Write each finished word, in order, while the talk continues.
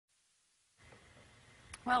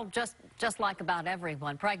Well, just like about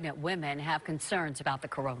everyone, pregnant women have concerns about the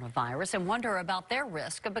coronavirus and wonder about their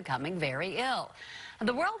risk of becoming very ill.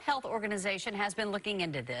 The World Health Organization has been looking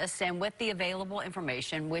into this, and with the available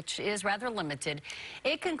information, which is rather limited,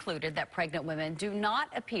 it concluded that pregnant women do not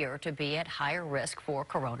appear to be at higher risk for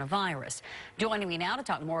coronavirus. Joining me now to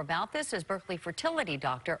talk more about this is Berkeley fertility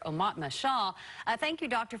doctor Omatma Shah. Thank you,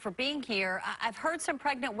 doctor, for being here. I've heard some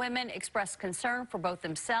pregnant women express concern for both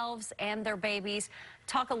themselves and their babies.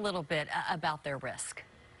 Talk a little bit about their risk.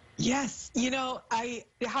 Yes, I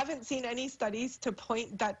haven't seen any studies to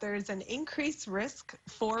point that there's an increased risk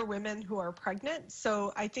for women who are pregnant.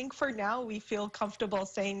 So I think for now we feel comfortable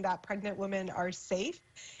saying that pregnant women are safe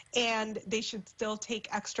and they should still take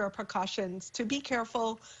extra precautions to be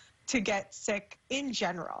careful to get sick in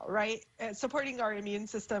general, right? Supporting our immune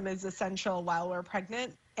system is essential while we're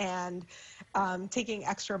pregnant, and taking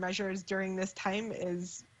extra measures during this time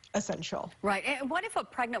is essential. Right. And what if a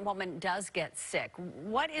pregnant woman does get sick?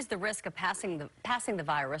 What is the risk of passing the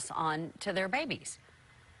virus on to their babies?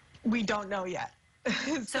 We don't know yet.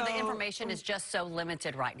 So the information is just so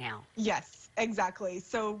limited right now. Yes, exactly.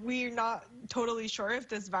 So we're not totally sure if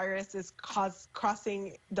this virus is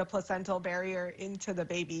crossing the placental barrier into the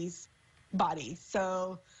baby's body.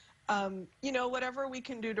 So whatever we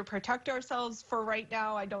can do to protect ourselves for right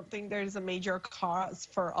now, I don't think there's a major cause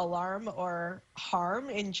for alarm or harm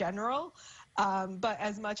in general. But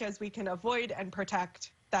as much as we can avoid and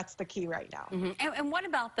protect, that's the key right now. And what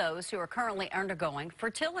about those who are currently undergoing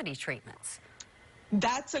fertility treatments?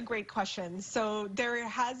 That's a great question. So there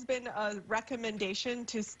has been a recommendation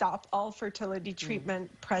to stop all fertility treatment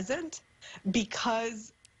present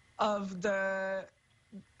because of the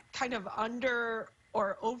kind of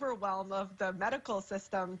or overwhelm of the medical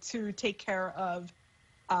system to take care of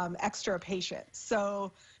extra patients.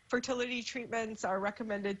 So fertility treatments are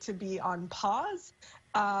recommended to be on pause,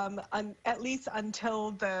 at least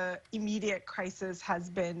until the immediate crisis has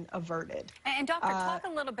been averted. And doctor, talk a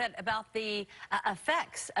little bit about the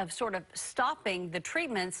effects of sort of stopping the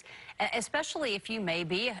treatments, especially if you may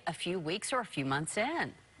be a few weeks or a few months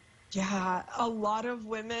in. Yeah, a lot of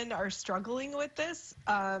women are struggling with this.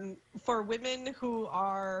 For women who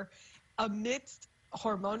are amidst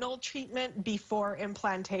hormonal treatment before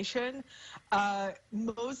implantation,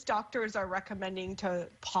 most doctors are recommending to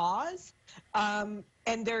pause.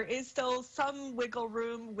 And there is still some wiggle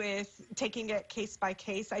room with taking it case by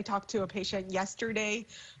case. I talked to a patient yesterday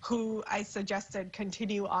who I suggested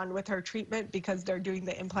continue on with her treatment because they're doing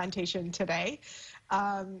the implantation today.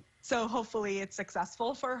 So hopefully it's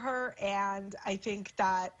successful for her. And I think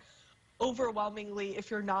that overwhelmingly,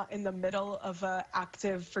 if you're not in the middle of an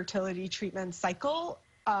active fertility treatment cycle,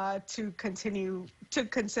 to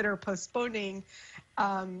consider postponing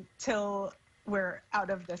till we're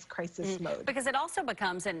out of this crisis mode. Because it also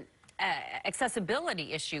becomes an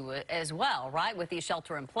accessibility issue as well, right? With these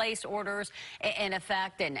shelter-in-place orders in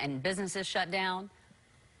effect and businesses shut down.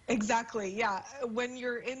 Exactly, yeah. When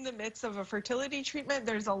you're in the midst of a fertility treatment,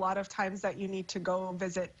 there's a lot of times that you need to go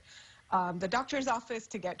visit the doctor's office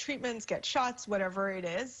to get treatments, get shots, whatever it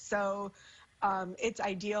is. So it's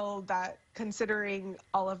ideal that, considering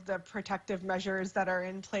all of the protective measures that are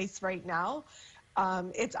in place right now,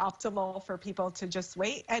 it's optimal for people to just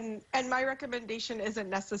wait. And my recommendation isn't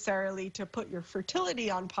necessarily to put your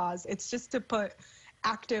fertility on pause. It's just to put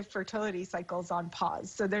active fertility cycles on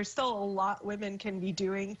pause. So there's still a lot women can be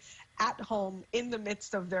doing at home in the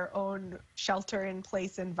midst of their own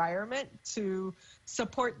shelter-in-place environment to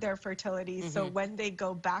support their fertility. So when they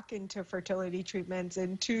go back into fertility treatments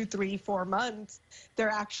in 2, 3, 4 months, they're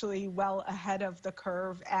actually well ahead of the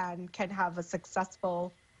curve and can have a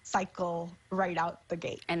successful cycle right out the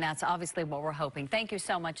gate. And that's obviously what we're hoping. Thank you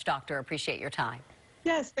so much, doctor. Appreciate your time.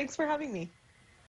 Yes, thanks for having me.